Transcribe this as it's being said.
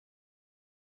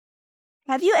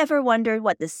Have you ever wondered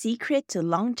what the secret to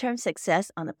long-term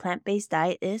success on a plant-based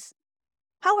diet is?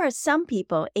 How are some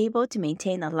people able to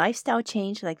maintain a lifestyle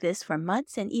change like this for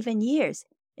months and even years,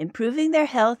 improving their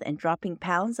health and dropping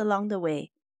pounds along the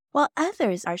way, while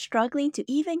others are struggling to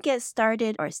even get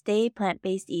started or stay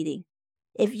plant-based eating?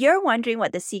 If you're wondering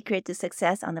what the secret to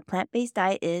success on a plant-based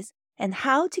diet is and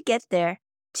how to get there,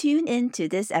 tune in to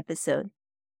this episode.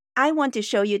 I want to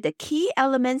show you the key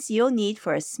elements you'll need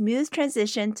for a smooth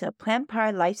transition to a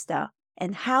plant-powered lifestyle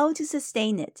and how to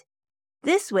sustain it.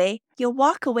 This way, you'll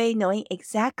walk away knowing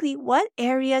exactly what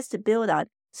areas to build on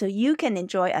so you can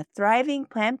enjoy a thriving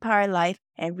plant-powered life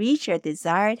and reach your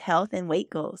desired health and weight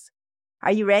goals.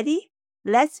 Are you ready?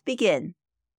 Let's begin.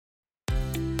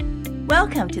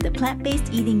 Welcome to the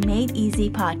Plant-Based Eating Made Easy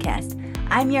podcast.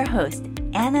 I'm your host,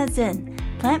 Anna Zinn,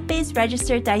 plant-based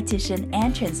registered dietitian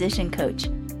and transition coach.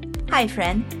 Hi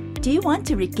friend, do you want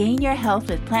to regain your health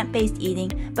with plant-based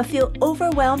eating but feel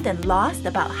overwhelmed and lost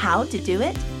about how to do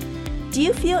it? Do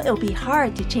you feel it'll be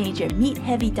hard to change your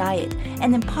meat-heavy diet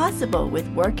and impossible with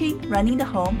working, running the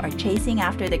home, or chasing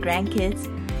after the grandkids?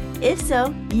 If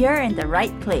so, you're in the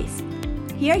right place.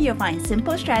 Here you'll find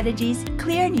simple strategies,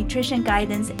 clear nutrition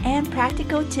guidance, and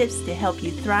practical tips to help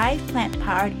you thrive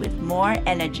plant-powered with more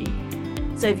energy.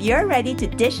 So if you're ready to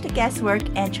ditch the guesswork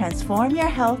and transform your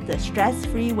health the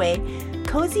stress-free way,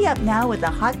 cozy up now with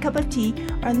a hot cup of tea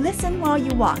or listen while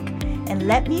you walk, and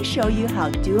let me show you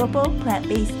how doable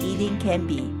plant-based eating can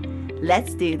be.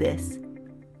 Let's do this.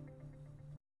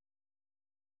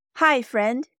 Hi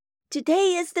friend,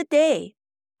 today is the day.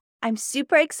 I'm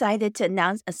super excited to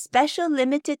announce a special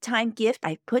limited time gift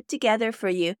I put together for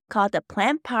you called the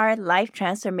Plant-Powered Life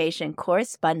Transformation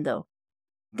Course Bundle.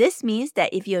 This means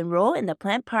that if you enroll in the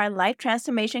Plant-Powered Life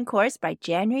Transformation course by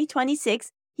January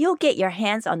 26, you'll get your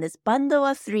hands on this bundle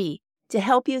of 3 to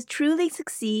help you truly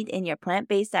succeed in your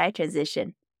plant-based diet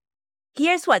transition.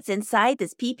 Here's what's inside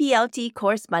this PPLT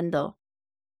course bundle.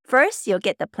 First, you'll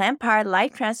get the Plant-Powered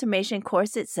Life Transformation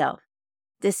course itself.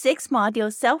 The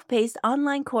 6-module self-paced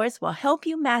online course will help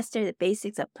you master the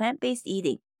basics of plant-based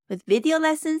eating with video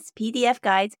lessons, PDF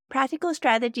guides, practical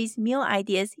strategies, meal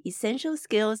ideas, essential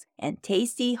skills, and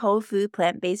tasty whole food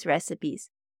plant-based recipes.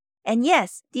 And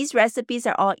yes, these recipes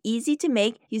are all easy to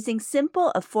make using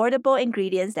simple, affordable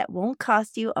ingredients that won't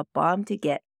cost you a bomb to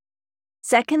get.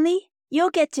 Secondly,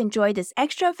 you'll get to enjoy this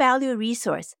extra value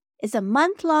resource. It's a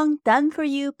month-long,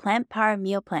 done-for-you plant-powered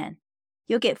meal plan.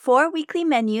 You'll get 4 weekly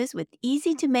menus with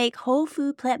easy-to-make whole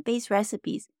food plant-based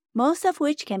recipes, most of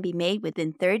which can be made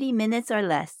within 30 minutes or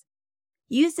less.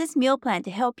 Use this meal plan to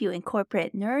help you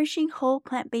incorporate nourishing whole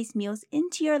plant-based meals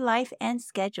into your life and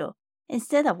schedule,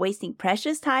 instead of wasting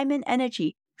precious time and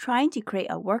energy trying to create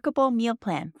a workable meal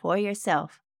plan for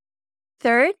yourself.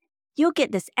 Third, you'll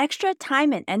get this extra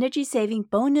time and energy-saving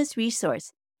bonus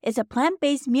resource. It's a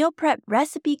plant-based meal prep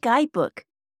recipe guidebook.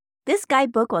 This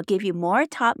guidebook will give you more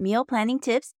top meal planning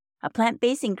tips, a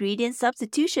plant-based ingredient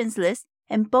substitutions list,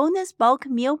 and bonus bulk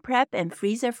meal prep and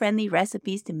freezer-friendly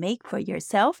recipes to make for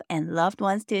yourself and loved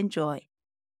ones to enjoy.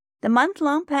 The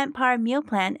month-long plant-powered meal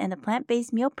plan and the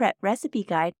plant-based meal prep recipe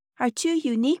guide are 2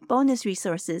 unique bonus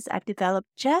resources I've developed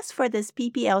just for this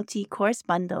PPLT course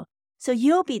bundle, so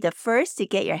you'll be the first to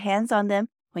get your hands on them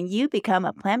when you become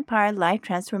a Plant-Powered Life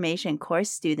Transformation course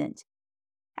student.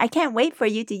 I can't wait for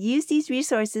you to use these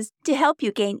resources to help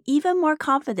you gain even more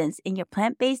confidence in your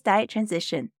plant-based diet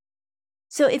transition.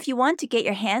 So if you want to get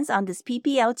your hands on this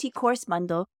PPLT course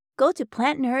bundle, go to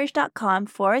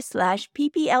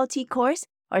plantnourish.com/PPLT course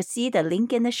or see the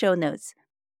link in the show notes.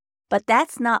 But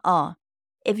that's not all.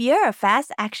 If you're a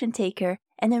fast action taker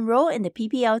and enroll in the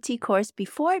PPLT course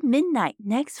before midnight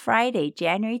next Friday,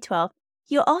 January 12th,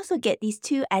 you'll also get these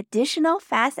 2 additional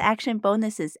fast action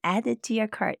bonuses added to your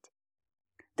cart.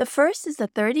 The first is a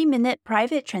 30-minute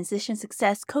private transition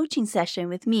success coaching session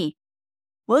with me.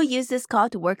 We'll use this call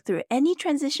to work through any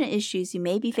transition issues you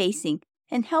may be facing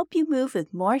and help you move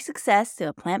with more success to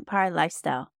a plant-powered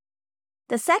lifestyle.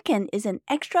 The second is an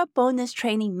extra bonus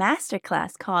training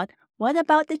masterclass called What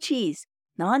About the Cheese?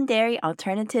 Non-dairy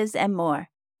alternatives and more,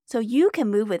 so you can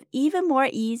move with even more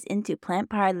ease into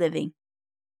plant-powered living.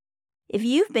 If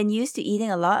you've been used to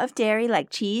eating a lot of dairy like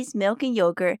cheese, milk, and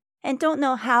yogurt and don't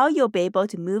know how you'll be able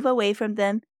to move away from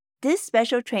them, this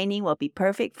special training will be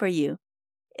perfect for you.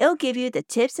 It'll give you the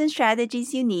tips and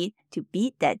strategies you need to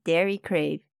beat that dairy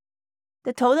crave.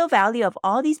 The total value of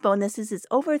all these bonuses is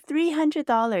over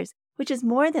 $300, which is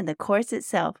more than the course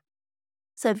itself.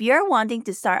 So if you're wanting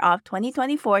to start off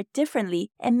 2024 differently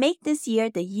and make this year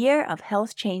the year of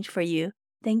health change for you,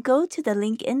 then go to the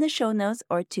link in the show notes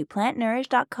or to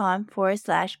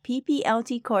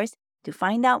plantnourish.com/PPLT course to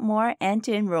find out more and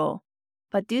to enroll.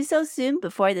 but do so soon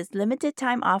before this limited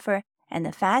time offer and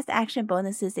the fast action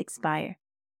bonuses expire.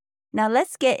 Now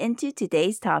let's get into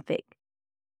today's topic.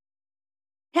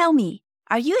 Tell me,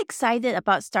 are you excited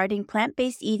about starting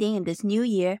plant-based eating in this new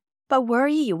year, but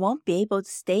worry you won't be able to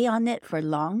stay on it for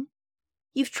long?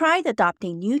 You've tried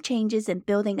adopting new changes and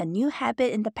building a new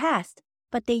habit in the past,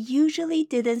 but they usually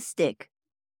didn't stick.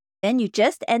 Then you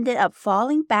just ended up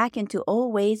falling back into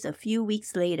old ways a few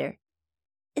weeks later.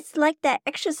 It's like that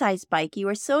exercise bike you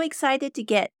were so excited to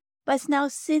get, but it's now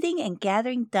sitting and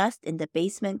gathering dust in the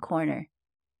basement corner.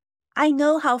 I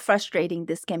know how frustrating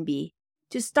this can be,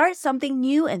 to start something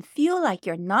new and feel like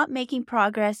you're not making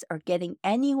progress or getting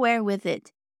anywhere with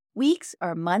it, weeks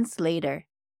or months later.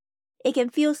 It can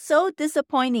feel so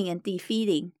disappointing and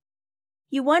defeating.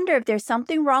 You wonder if there's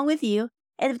something wrong with you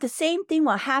and if the same thing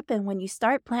will happen when you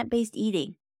start plant-based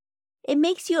eating. It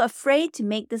makes you afraid to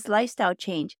make this lifestyle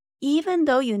change, even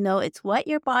though you know it's what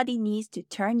your body needs to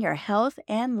turn your health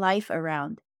and life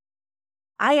around.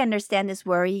 I understand this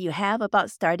worry you have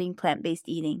about starting plant-based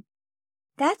eating.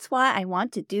 That's why I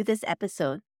want to do this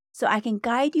episode, so I can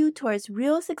guide you towards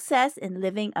real success in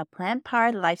living a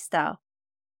plant-powered lifestyle.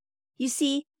 You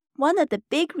see, one of the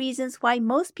big reasons why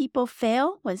most people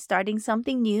fail when starting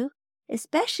something new,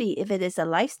 especially if it is a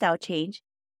lifestyle change,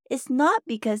 is not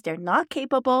because they're not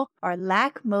capable or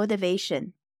lack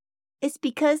motivation. It's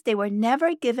because they were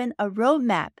never given a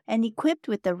roadmap and equipped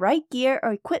with the right gear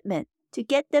or equipment to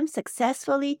get them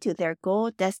successfully to their goal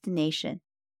destination.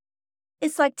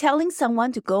 It's like telling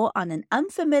someone to go on an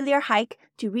unfamiliar hike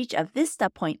to reach a vista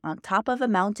point on top of a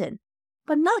mountain,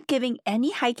 but not giving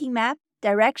any hiking map,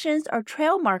 directions, or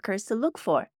trail markers to look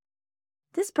for.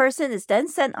 This person is then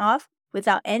sent off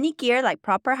without any gear like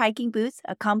proper hiking boots,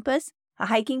 a compass, a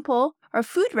hiking pole, or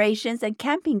food rations and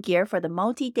camping gear for the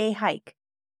multi-day hike.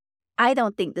 I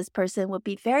don't think this person would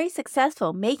be very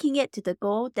successful making it to the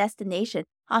goal destination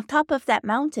on top of that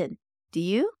mountain. Do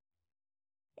you?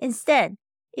 Instead,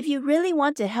 if you really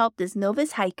want to help this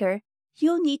novice hiker,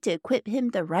 you'll need to equip him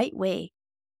the right way.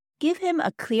 Give him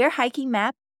a clear hiking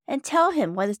map and tell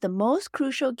him what is the most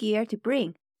crucial gear to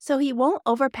bring so he won't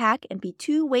overpack and be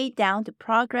too weighed down to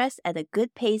progress at a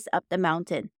good pace up the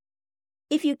mountain.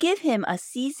 If you give him a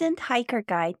seasoned hiker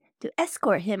guide to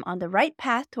escort him on the right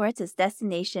path towards his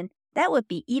destination, that would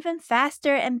be even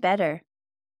faster and better.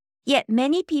 Yet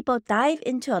many people dive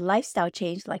into a lifestyle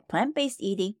change like plant-based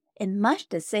eating in much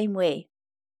the same way.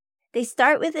 They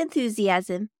start with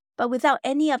enthusiasm, but without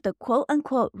any of the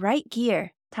quote-unquote right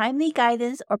gear, timely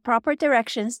guidance, or proper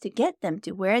directions to get them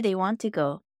to where they want to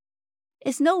go.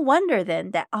 It's no wonder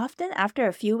then that often after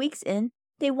a few weeks in,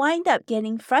 they wind up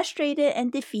getting frustrated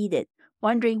and defeated,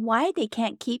 wondering why they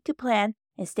can't keep to plan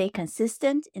and stay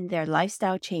consistent in their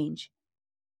lifestyle change.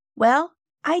 Well,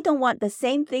 I don't want the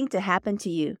same thing to happen to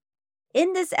you.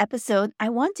 In this episode, I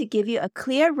want to give you a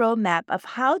clear roadmap of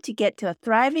how to get to a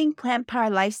thriving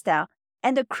plant-powered lifestyle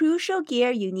and the crucial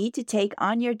gear you need to take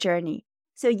on your journey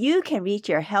so you can reach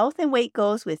your health and weight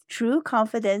goals with true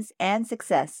confidence and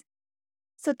success.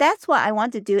 So that's what I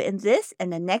want to do in this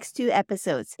and the next 2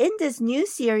 episodes. In this new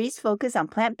series focused on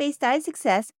plant-based diet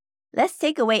success, let's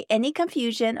take away any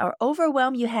confusion or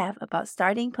overwhelm you have about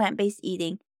starting plant-based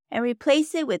eating and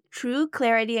replace it with true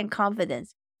clarity and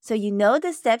confidence so you know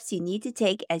the steps you need to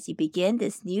take as you begin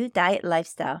this new diet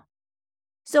lifestyle.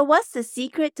 So what's the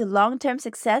secret to long-term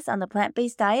success on the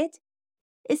plant-based diet?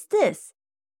 It's this.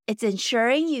 It's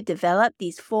ensuring you develop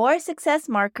these 4 success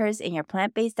markers in your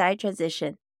plant-based diet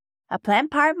transition: a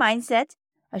plant-powered mindset,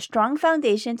 a strong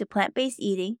foundation to plant-based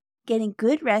eating, getting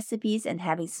good recipes and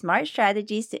having smart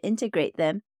strategies to integrate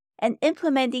them, and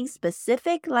implementing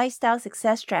specific lifestyle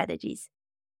success strategies.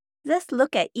 Let's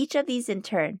look at each of these in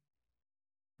turn.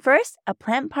 First, a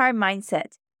plant-powered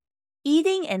mindset.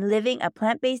 Eating and living a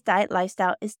plant-based diet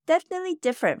lifestyle is definitely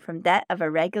different from that of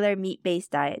a regular meat-based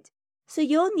diet, so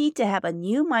you'll need to have a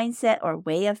new mindset or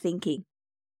way of thinking.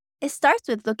 It starts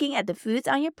with looking at the foods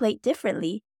on your plate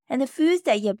differently and the foods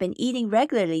that you've been eating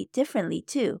regularly differently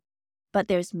too. But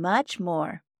there's much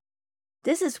more.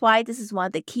 This is why this is one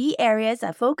of the key areas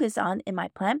I focus on in my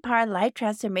Plant-Powered Life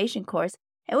Transformation course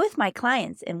and with my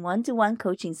clients in one-to-one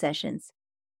coaching sessions.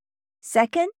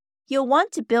 Second, you'll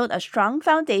want to build a strong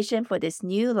foundation for this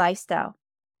new lifestyle.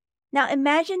 Now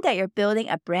imagine that you're building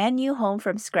a brand new home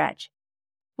from scratch.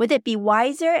 Would it be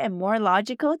wiser and more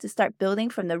logical to start building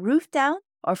from the roof down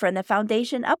or from the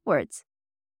foundation upwards?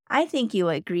 I think you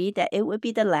will agree that it would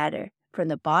be the latter, from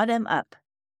the bottom up.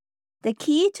 The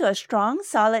key to a strong,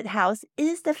 solid house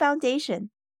is the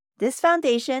foundation. This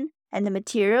foundation and the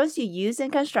materials you use in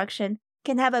construction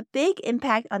can have a big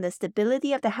impact on the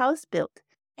stability of the house built,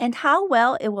 and how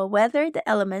well it will weather the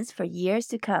elements for years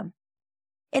to come.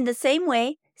 In the same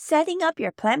way, setting up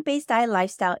your plant-based diet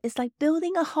lifestyle is like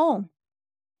building a home.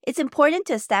 It's important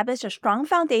to establish a strong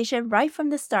foundation right from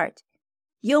the start.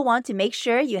 You'll want to make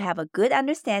sure you have a good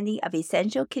understanding of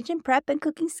essential kitchen prep and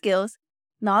cooking skills,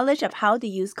 knowledge of how to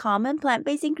use common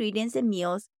plant-based ingredients in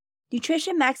meals,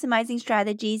 nutrition maximizing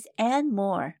strategies, and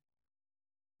more.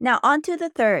 Now on to the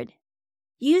third.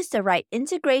 Use the right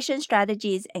integration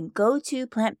strategies and go-to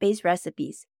plant-based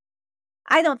recipes.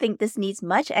 I don't think this needs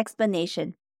much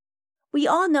explanation. We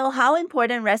all know how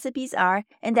important recipes are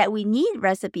and that we need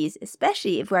recipes,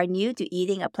 especially if we are new to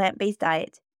eating a plant-based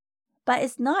diet. But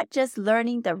it's not just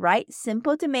learning the right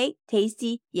simple-to-make,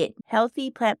 tasty, yet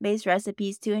healthy plant-based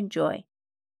recipes to enjoy.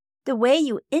 The way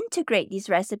you integrate these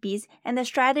recipes and the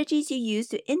strategies you use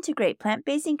to integrate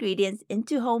plant-based ingredients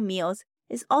into home meals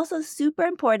is also super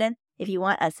important if you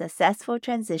want a successful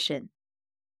transition.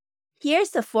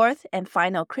 Here's the fourth and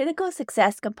final critical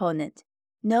success component.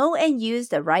 Know and use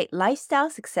the right lifestyle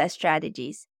success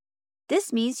strategies.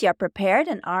 This means you're prepared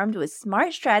and armed with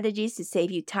smart strategies to save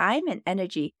you time and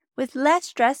energy with less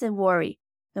stress and worry,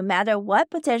 no matter what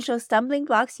potential stumbling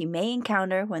blocks you may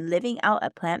encounter when living out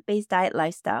a plant-based diet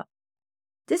lifestyle.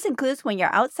 This includes when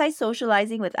you're outside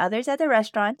socializing with others at the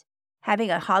restaurant,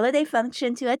 having a holiday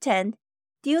function to attend,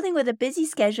 dealing with a busy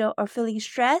schedule, or feeling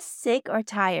stressed, sick, or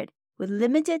tired with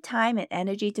limited time and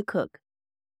energy to cook.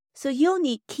 So you'll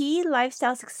need key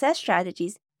lifestyle success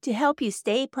strategies to help you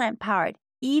stay plant-powered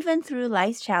even through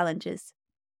life's challenges.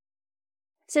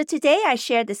 So today I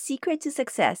share the secret to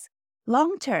success,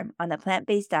 long-term on a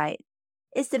plant-based diet.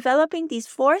 It's developing these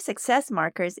 4 success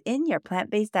markers in your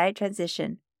plant-based diet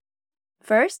transition.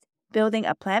 First, building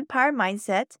a plant-powered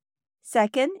mindset.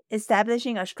 Second,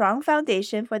 establishing a strong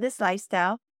foundation for this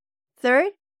lifestyle.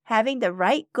 Third, having the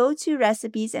right go-to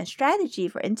recipes and strategy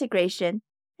for integration.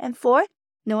 And fourth,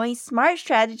 knowing smart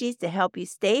strategies to help you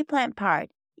stay plant-powered,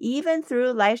 even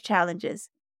through life's challenges.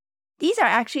 These are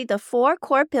actually the 4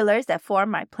 core pillars that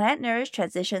form my Plant Nourished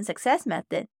Transition Success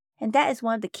Method, and that is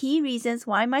one of the key reasons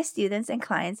why my students and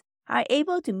clients are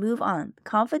able to move on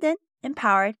confident,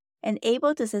 empowered, and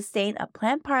able to sustain a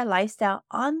plant-powered lifestyle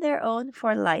on their own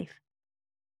for life.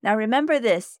 Now remember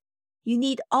this, you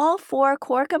need all 4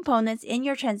 core components in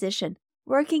your transition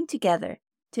working together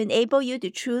to enable you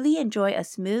to truly enjoy a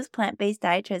smooth plant-based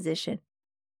diet transition.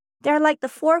 They're like the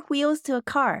 4 wheels to a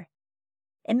car.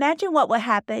 Imagine what would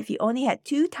happen if you only had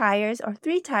 2 tires or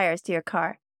 3 tires to your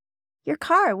car. Your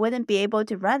car wouldn't be able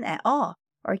to run at all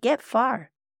or get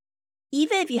far.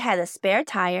 Even if you had a spare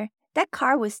tire, that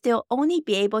car would still only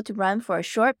be able to run for a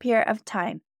short period of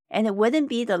time, and it wouldn't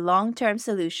be the long-term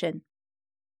solution.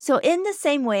 So in the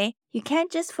same way, you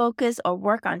can't just focus or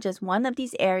work on just one of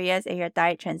these areas in your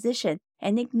diet transition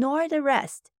and ignore the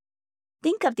rest.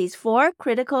 Think of these 4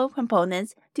 critical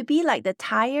components to be like the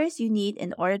tires you need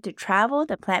in order to travel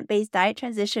the plant-based diet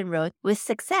transition road with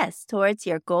success towards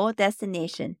your goal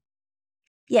destination.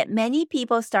 Yet many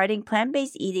people starting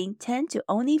plant-based eating tend to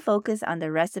only focus on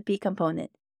the recipe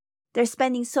component. They're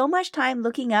spending so much time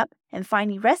looking up and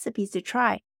finding recipes to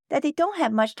try that they don't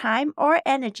have much time or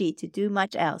energy to do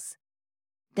much else.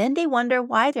 Then they wonder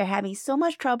why they're having so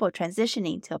much trouble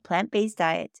transitioning to a plant-based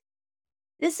diet.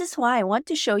 This is why I want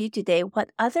to show you today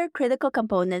what other critical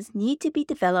components need to be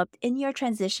developed in your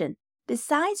transition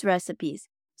besides recipes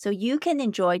so you can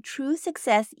enjoy true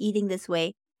success eating this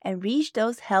way and reach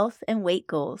those health and weight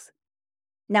goals.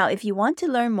 Now, if you want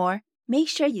to learn more, make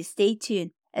sure you stay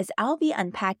tuned as I'll be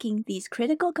unpacking these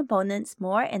critical components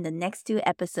more in the next 2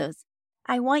 episodes.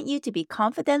 I want you to be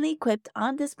confidently equipped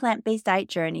on this plant-based diet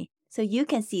journey so you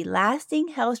can see lasting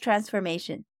health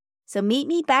transformation. So meet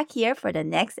me back here for the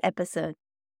next episode.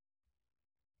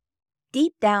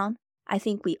 Deep down, I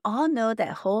think we all know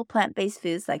that whole plant-based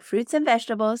foods like fruits and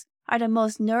vegetables are the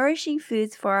most nourishing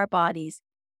foods for our bodies,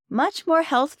 much more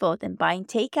healthful than buying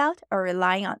takeout or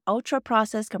relying on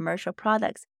ultra-processed commercial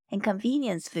products and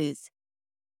convenience foods.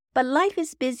 But life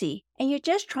is busy, and you're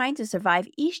just trying to survive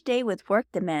each day with work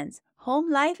demands,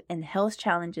 home life, and health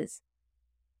challenges.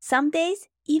 Some days,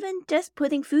 even just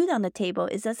putting food on the table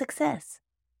is a success.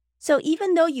 So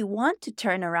even though you want to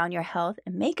turn around your health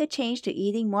and make a change to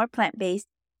eating more plant-based,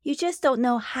 you just don't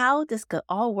know how this could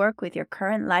all work with your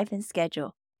current life and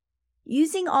schedule.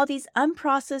 Using all these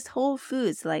unprocessed whole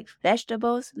foods like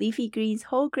vegetables, leafy greens,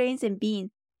 whole grains, and beans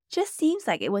just seems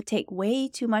like it would take way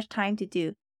too much time to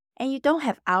do, and you don't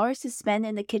have hours to spend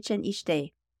in the kitchen each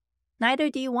day.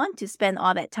 Neither do you want to spend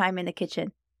all that time in the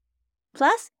kitchen.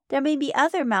 Plus, there may be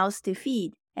other mouths to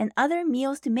feed and other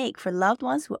meals to make for loved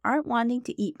ones who aren't wanting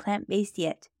to eat plant-based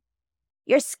yet.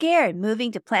 You're scared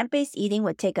moving to plant-based eating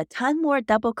would take a ton more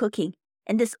double cooking,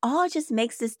 and this all just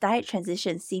makes this diet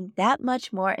transition seem that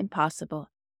much more impossible.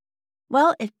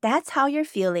 Well, if that's how you're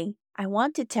feeling, I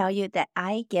want to tell you that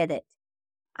I get it.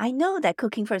 I know that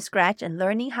cooking from scratch and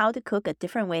learning how to cook a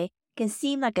different way can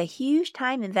seem like a huge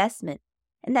time investment,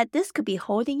 and that this could be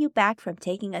holding you back from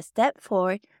taking a step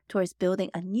forward towards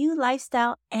building a new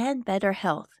lifestyle and better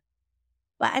health.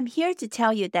 But I'm here to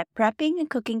tell you that prepping and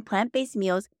cooking plant-based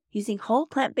meals using whole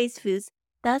plant-based foods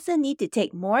doesn't need to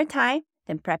take more time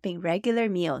than prepping regular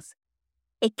meals.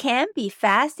 It can be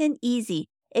fast and easy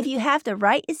if you have the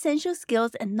right essential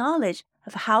skills and knowledge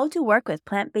of how to work with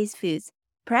plant-based foods,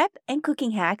 prep and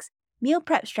cooking hacks, meal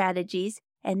prep strategies,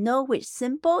 and know which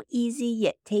simple, easy,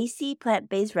 yet tasty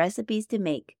plant-based recipes to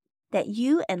make that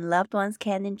you and loved ones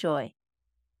can enjoy.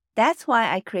 That's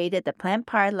why I created the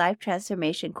Plant-Powered Life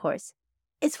Transformation course.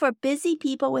 It's for busy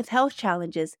people with health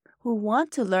challenges who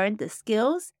want to learn the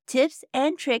skills, tips,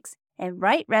 and tricks and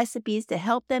right recipes to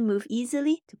help them move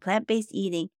easily to plant-based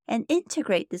eating and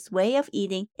integrate this way of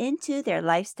eating into their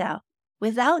lifestyle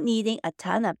without needing a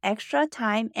ton of extra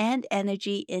time and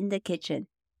energy in the kitchen.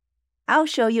 I'll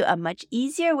show you a much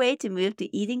easier way to move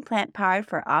to eating plant-powered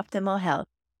for optimal health.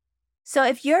 So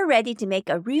if you're ready to make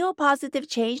a real positive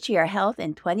change to your health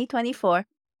in 2024,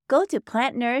 go to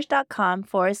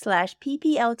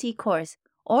plantnourish.com/PPLT course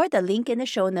or the link in the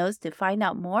show notes to find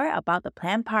out more about the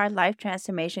Plant-Powered Life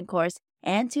Transformation course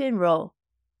and to enroll.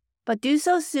 But do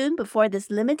so soon before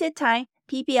this limited time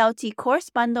PPLT course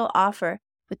bundle offer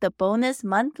with the bonus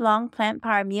month-long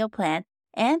plant-powered meal plan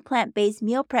and plant-based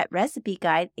meal prep recipe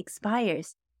guide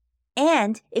expires.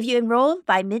 And if you enroll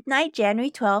by midnight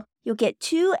January 12th, you'll get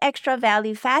 2 extra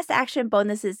value fast action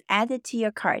bonuses added to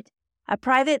your cart, a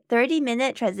private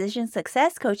 30-minute transition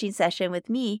success coaching session with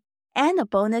me, and a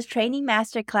bonus training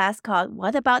masterclass called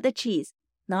What About the Cheese?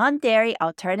 Non-Dairy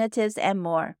Alternatives and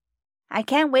more. I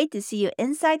can't wait to see you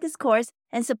inside this course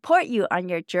and support you on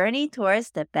your journey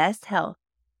towards the best health.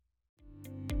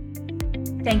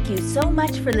 Thank you so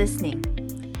much for listening.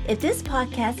 If this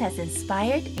podcast has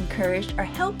inspired, encouraged, or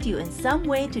helped you in some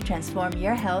way to transform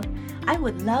your health, I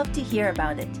would love to hear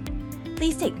about it.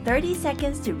 Please take 30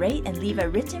 seconds to rate and leave a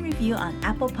written review on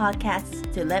Apple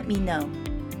Podcasts to let me know.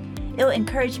 It will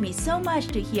encourage me so much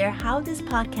to hear how this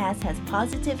podcast has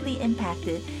positively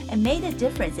impacted and made a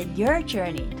difference in your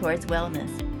journey towards wellness.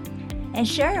 And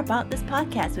share about this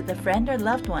podcast with a friend or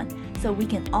loved one so we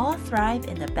can all thrive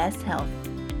in the best health.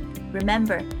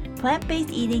 Remember, plant-based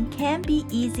eating can be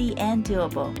easy and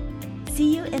doable.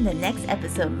 See you in the next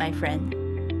episode, my friend.